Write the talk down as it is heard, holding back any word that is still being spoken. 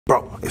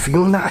Bro, if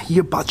you're not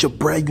here about your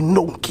bread, you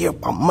don't care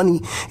about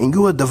money, and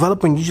you're a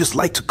developer and you just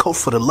like to code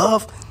for the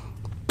love,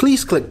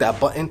 please click that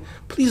button.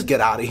 Please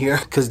get out of here,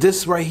 because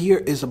this right here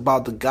is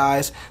about the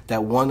guys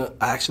that want to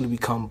actually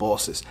become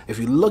bosses. If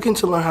you're looking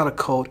to learn how to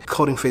code,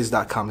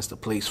 CodingPhase.com is the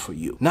place for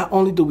you. Not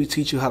only do we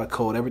teach you how to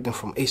code everything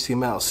from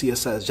HTML,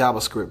 CSS,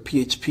 JavaScript,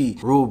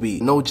 PHP,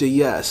 Ruby,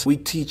 Node.js, we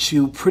teach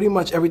you pretty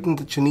much everything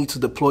that you need to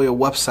deploy a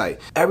website.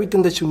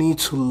 Everything that you need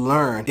to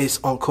learn is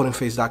on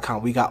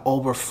CodingPhase.com. We got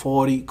over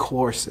 40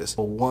 courses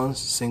for one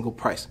single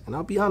price. And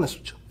I'll be honest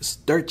with you, it's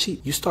dirt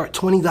cheap. You start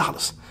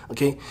 $20.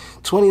 Okay,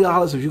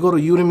 $20. If you go to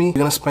Udemy, you're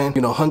gonna spend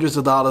hundreds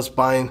of dollars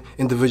buying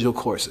individual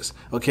courses.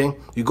 Okay,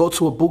 you go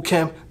to a boot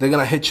camp, they're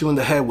gonna hit you in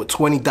the head with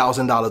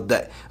 $20,000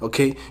 debt.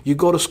 Okay, you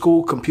go to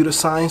school, computer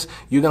science,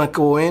 you're gonna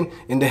go in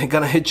and they're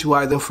gonna hit you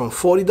either from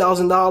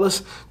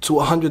 $40,000 to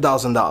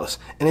 $100,000.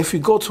 And if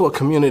you go to a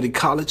community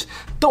college,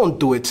 don't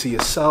do it to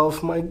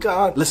yourself. My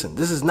God, listen,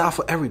 this is not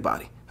for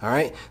everybody. All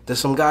right, there's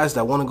some guys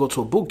that want to go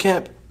to a boot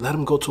camp. Let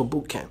them go to a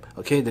boot camp.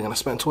 Okay, they're gonna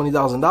spend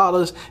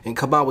 $20,000 and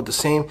come out with the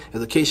same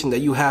education that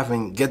you have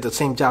and get the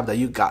same job that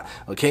you got.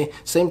 Okay,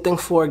 same thing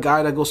for a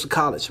guy that goes to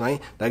college,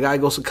 right? That guy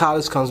goes to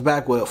college, comes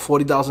back with a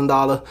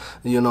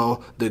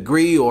 $40,000,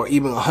 degree, or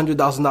even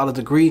 $100,000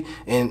 degree,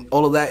 and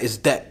all of that is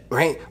debt,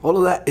 right? All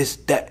of that is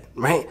debt,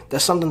 right?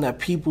 That's something that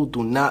people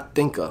do not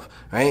think of,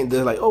 right?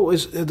 They're like, oh,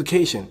 it's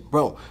education,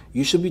 bro.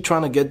 You should be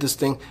trying to get this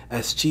thing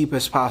as cheap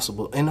as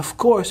possible. And of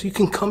course, you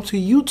can come to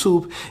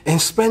YouTube and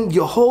spend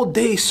your whole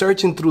day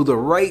searching through the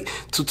right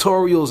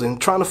tutorials and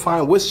trying to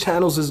find which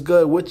channels is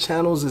good, which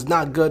channels is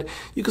not good.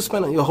 You can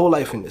spend your whole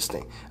life in this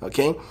thing,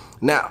 okay?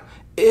 Now,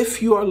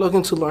 if you are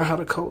looking to learn how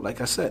to code, like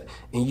I said,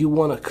 and you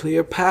want a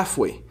clear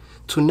pathway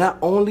to not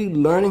only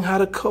learning how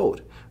to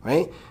code,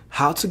 right?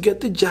 How to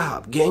get the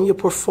job, getting your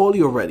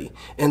portfolio ready.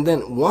 And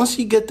then once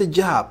you get the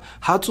job,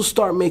 how to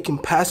start making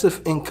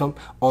passive income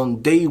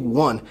on day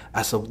one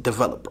as a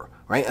developer,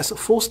 right? As a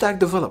full stack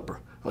developer,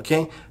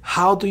 okay?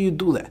 How do you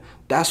do that?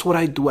 That's what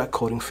I do at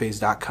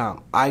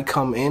CodingPhase.com. I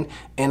come in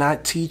and I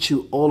teach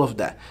you all of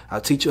that.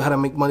 I'll teach you how to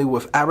make money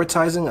with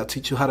advertising. I'll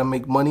teach you how to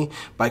make money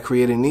by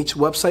creating niche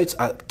websites.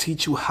 I'll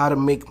teach you how to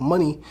make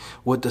money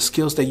with the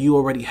skills that you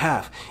already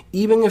have.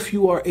 Even if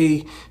you are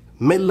a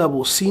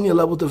mid-level, senior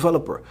level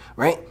developer,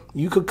 right?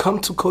 You could come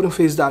to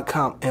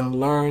CodingPhase.com and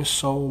learn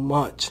so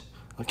much,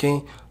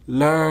 okay?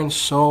 Learn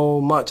so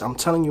much. I'm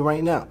telling you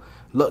right now.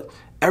 Look,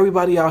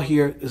 everybody out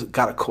here has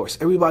got a course.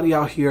 Everybody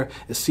out here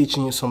is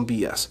teaching you some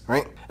BS,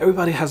 right?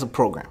 Everybody has a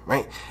program,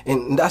 right?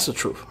 And that's the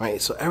truth,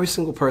 right? So every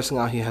single person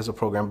out here has a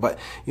program. But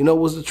you know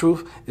what's the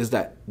truth? Is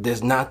that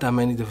there's not that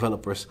many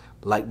developers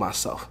like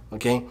myself,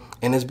 okay?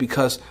 And it's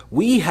because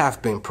we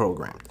have been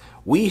programmed.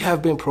 We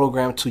have been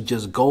programmed to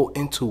just go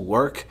into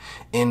work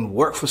and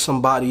work for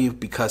somebody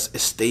because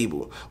it's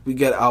stable. We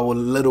get our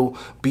little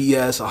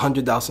BS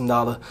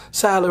 $100,000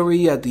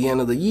 salary at the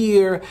end of the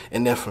year,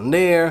 and then from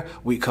there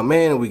we come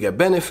in and we get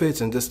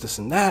benefits and this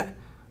and that.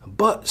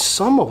 But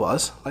some of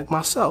us, like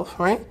myself,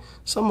 right?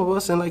 Some of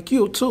us, and like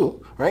you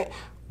too, right?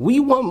 We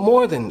want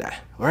more than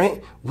that,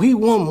 right? We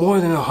want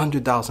more than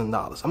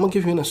 $100,000. I'm gonna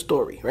give you a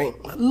story, right?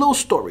 A little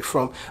story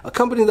from a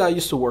company that I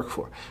used to work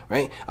for,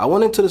 right? I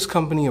went into this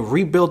company and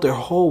rebuilt their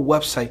whole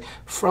website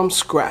from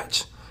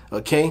scratch,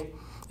 okay?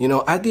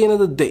 At the end of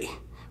the day,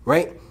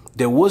 right?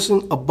 There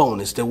wasn't a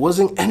bonus. There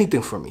wasn't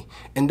anything for me.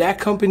 And that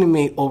company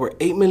made over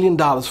 $8 million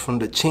from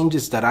the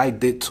changes that I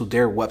did to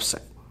their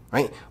website,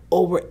 right?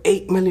 Over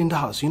 $8 million.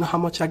 You know how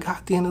much I got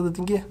at the end of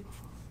the year?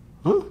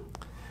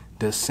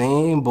 The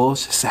same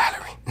bullshit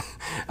salary.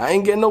 I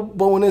ain't getting no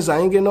bonus. I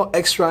ain't getting no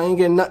extra. I ain't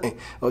getting nothing.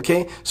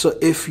 Okay? So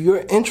if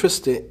you're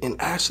interested in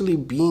actually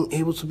being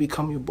able to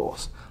become your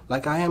boss,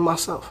 like I am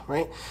myself,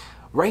 right?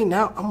 Right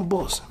now, I'm a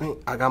boss, right?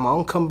 I got my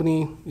own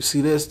company. You see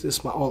this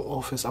is my own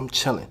office. I'm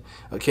chilling,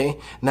 okay?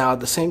 Now,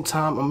 at the same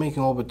time, I'm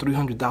making over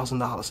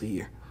 $300,000 a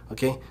year,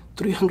 okay?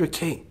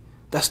 $300K.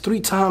 That's 3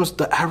 times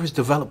the average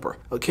developer,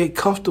 okay?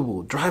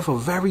 Comfortable, drive a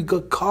very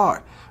good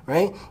car,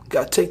 right?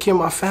 Got to take care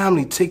of my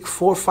family, take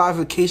 4 or 5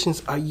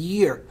 vacations a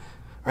year,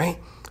 right?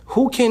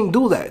 Who can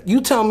do that? You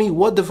tell me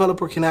what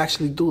developer can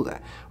actually do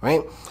that,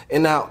 right?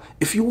 And now,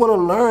 if you want to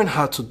learn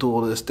how to do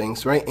all these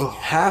things, right, and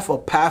have a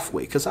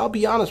pathway, because I'll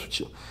be honest with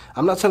you,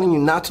 I'm not telling you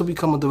not to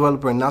become a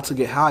developer and not to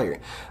get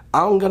hired.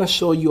 I'm going to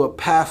show you a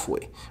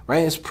pathway,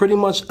 right? It's pretty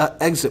much an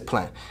exit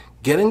plan.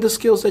 Getting the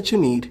skills that you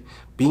need,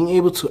 being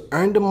able to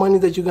earn the money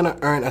that you're going to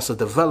earn as a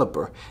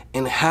developer,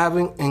 and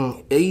having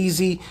an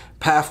easy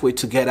pathway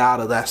to get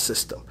out of that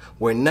system.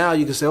 Where now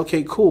you can say,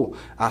 okay, cool,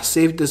 I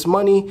saved this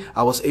money,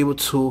 I was able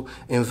to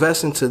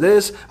invest into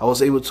this, I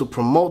was able to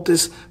promote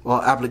this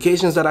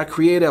applications that I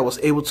created, I was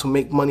able to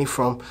make money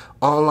from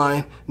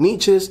online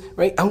niches,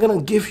 right? I'm going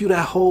to give you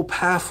that whole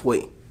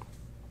pathway.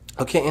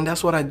 Okay, and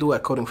that's what I do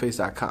at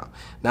CodingPhase.com.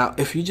 Now,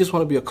 if you just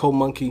want to be a code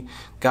monkey,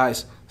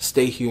 guys,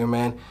 stay here,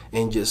 man,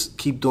 and just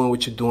keep doing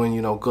what you're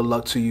doing. Good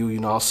luck to you.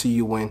 I'll see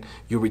you when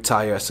you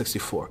retire at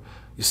 64.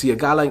 You see, a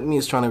guy like me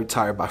is trying to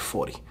retire by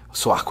 40,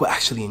 so I could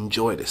actually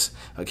enjoy this,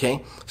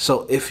 okay?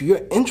 So if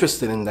you're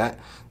interested in that,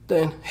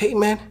 then, hey,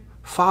 man,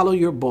 follow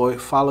your boy,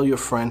 follow your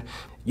friend.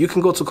 You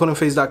can go to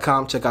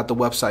CodingPhase.com, check out the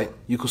website.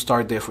 You can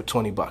start there for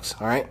 20 bucks,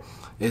 all right?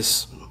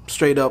 It's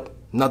straight up,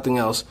 nothing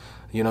else.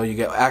 You know, you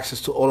get access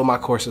to all of my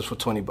courses for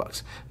 20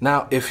 bucks.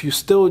 Now, if you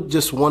still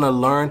just want to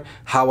learn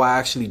how I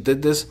actually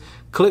did this,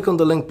 click on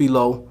the link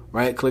below,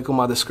 right? Click on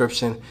my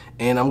description,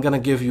 and I'm going to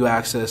give you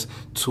access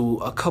to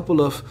a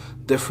couple of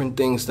different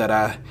things that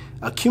I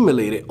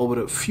accumulated over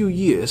the few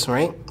years,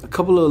 right? A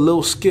couple of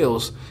little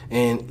skills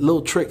and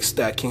little tricks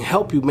that can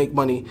help you make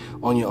money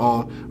on your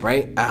own,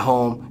 right? At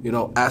home, you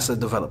know, as a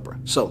developer.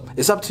 So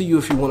it's up to you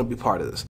if you want to be part of this.